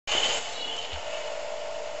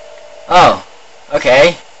Oh,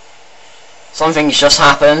 okay. Something's just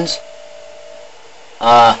happened.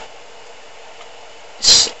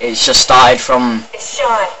 It's just started from... It's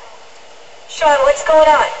Sean. Sean, what's going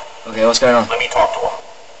on? Okay, what's going on? Let me talk to him.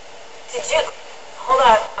 Did you... Hold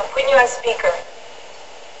on, I'm putting you on speaker.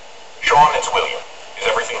 Sean, it's William.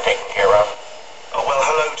 Is everything taken care of? Oh, well,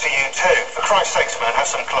 hello to you too. For Christ's sakes, man, have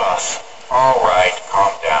some class. All right,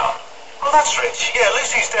 calm down. Oh, that's rich. Yeah,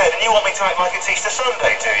 Lucy's dead, and you want me to act like it's Easter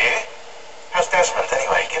Sunday, do you? How's Desmond,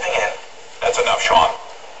 anyway? Giving in? That's enough, Sean.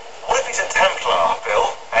 What if he's a Templar,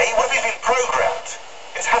 Bill? Hey, what if he's been programmed?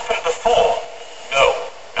 It's happened before. No,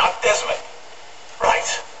 not Desmond. Right.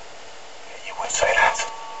 You would say that.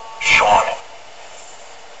 Sean.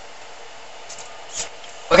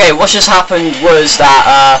 Okay, what just happened was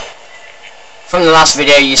that, from the last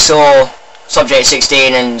video you saw Subject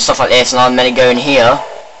 16 and stuff like this, and I'm meant to go in here,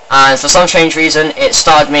 and for some strange reason it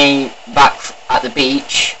started me back at the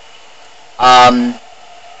beach,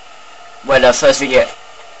 where the first video,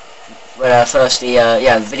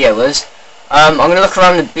 the video was. I'm gonna look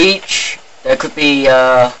around the beach. There could be,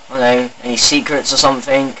 I don't know, any secrets or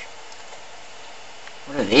something.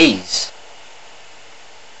 What are these?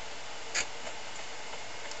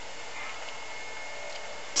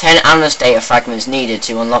 10 analyst data fragments needed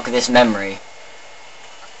to unlock this memory.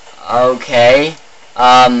 Okay.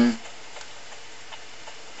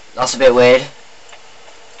 That's a bit weird.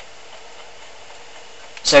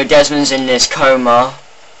 So Desmond's in this coma.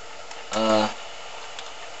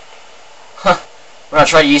 When I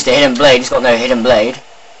try to use the hidden blade, he's got no hidden blade.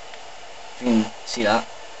 If you can see that.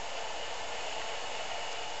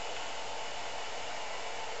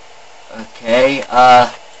 Okay,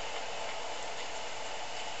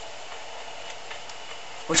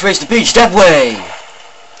 which way's the beach? That way!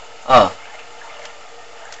 Oh.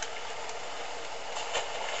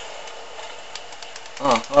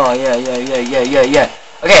 Oh, yeah.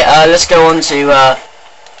 Okay, let's go on to,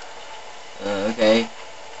 okay.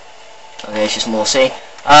 Okay, it's just more sea.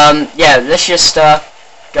 Yeah, let's just,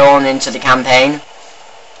 go on into the campaign.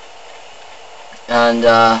 And,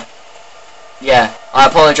 yeah, I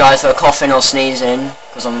apologise for coughing or sneezing,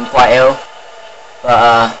 because I'm quite ill.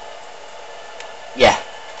 But, yeah.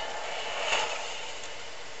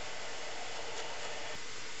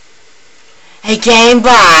 Hey, Game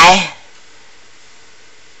Boy!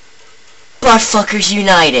 Buttfuckers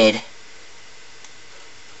United!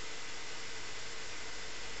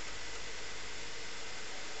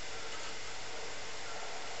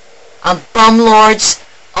 And Bumlords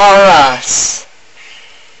are us!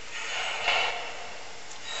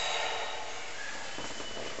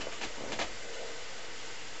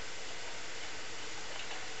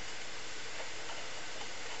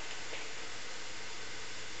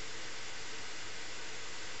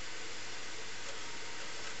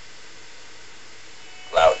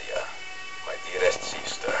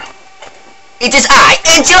 It is I,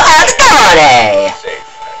 Angel Ascari! Safe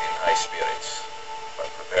and in high spirits, but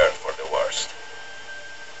prepared for the worst.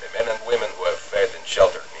 The men and women who have fed and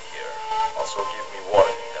sheltered me here also give me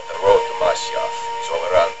warning that the road to Masyaf is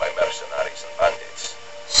overrun by mercenaries and bandits.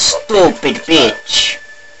 Stupid bitch!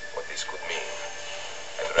 What this could mean,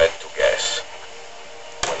 I dread to guess.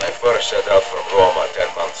 When I first set out from Roma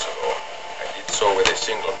 10 months ago, I did so with a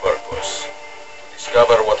single purpose: to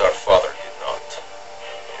discover what our father did not.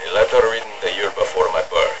 In a letter written the year before my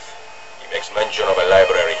birth, he makes mention of a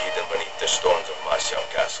library hidden beneath the stones of Masyaf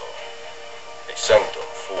Castle. A sanctum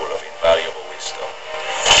full of invaluable wisdom.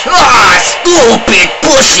 Ah, stupid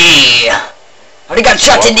pussy! I got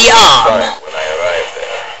shot in the arm! When I arrive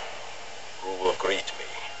there, who will greet me?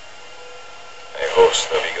 A host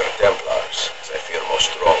of eager Templars, as I fear most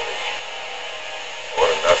strongly. Or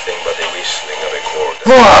nothing but the whistling of a cord.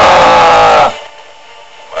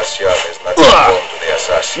 Masyaf has not been home to the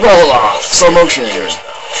assassin. Roll off, slow motion.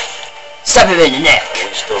 Stab him in the neck.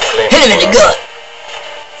 Hit him in the gut.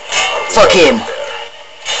 Fuck him.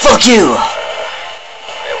 Fuck you.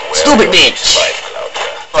 Stupid bitch.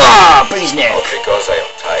 Ah, breeze neck. Not because I am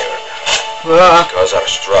tired. Because our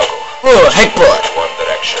struggle. Headbutt. One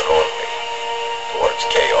direction only. Towards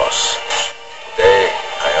chaos. Today,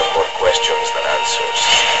 I have more questions than answers.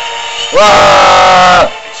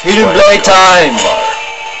 Hidden blade time.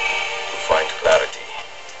 To find clarity.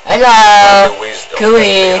 Hello.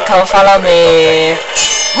 Kui, come follow me.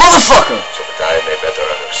 Motherfucker. So that I may better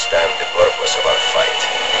understand the purpose of our fight.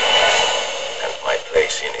 And my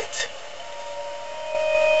place in it.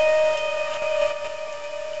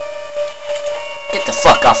 Get the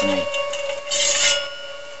fuck off of me.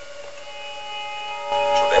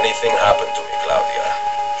 Should anything happen to me, Claudia,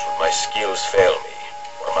 should my skills fail me,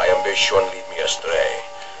 or my ambition lead me astray,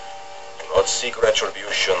 not seek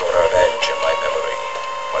retribution or revenge in my memory,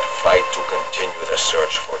 but fight to continue the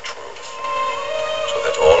search for truth, so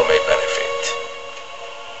that all may benefit.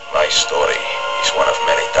 My story is one of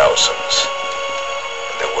many thousands,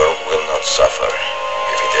 and the world will not suffer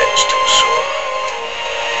if it ends too soon.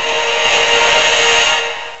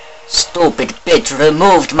 Stupid bitch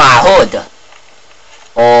removed my hood.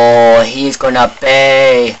 Oh, he's gonna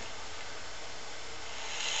pay.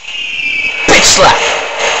 Bitch slap.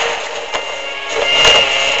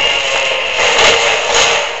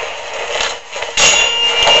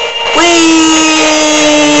 Wee!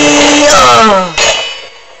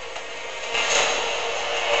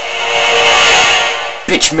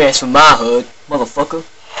 Bitch mess with my hood, motherfucker.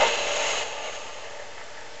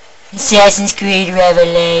 Assassin's Creed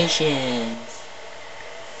Revelations.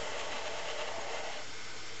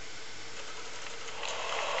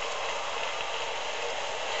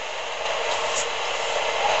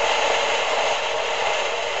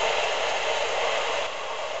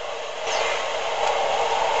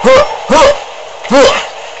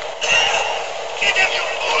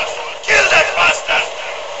 Kill that bastard!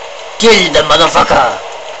 Kill the motherfucker!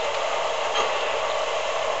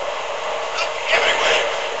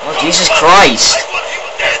 Oh, Jesus Christ!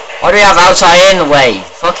 Why do we have Altair in the way?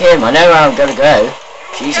 Fuck him, I know where I'm gonna go.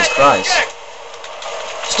 Jesus Christ.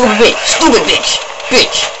 Stupid bitch! Stupid bitch!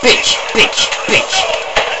 Bitch! Bitch! Bitch! Bitch!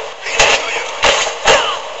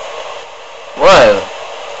 Whoa.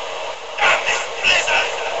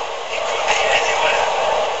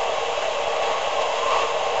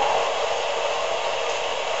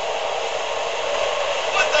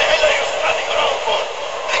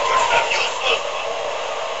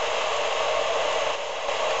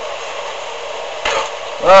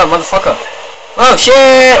 Oh, motherfucker. Oh,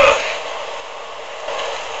 shit!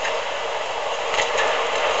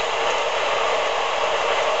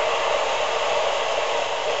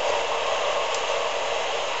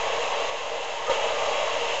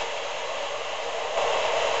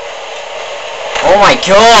 Oh my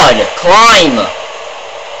god! Climb!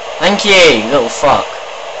 Thank you, little fuck.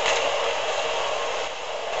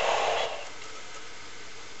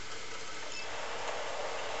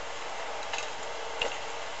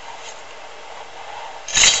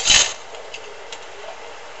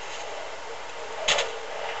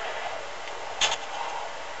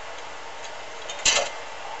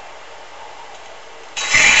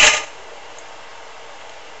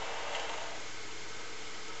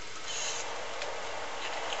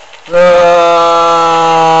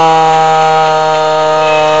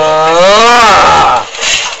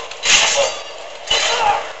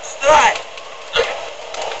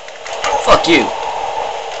 Fuck you,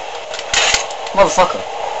 motherfucker.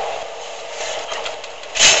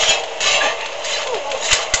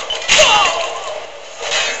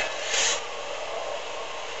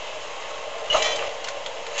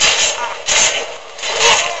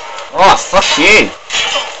 Oh, fuck you.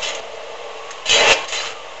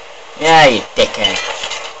 Yeah, you dickhead.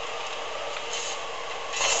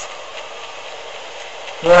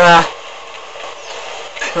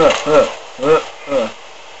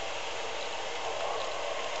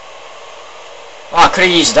 Oh, I could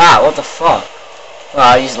have used that. What the fuck?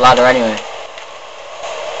 Well, I'll use the ladder anyway.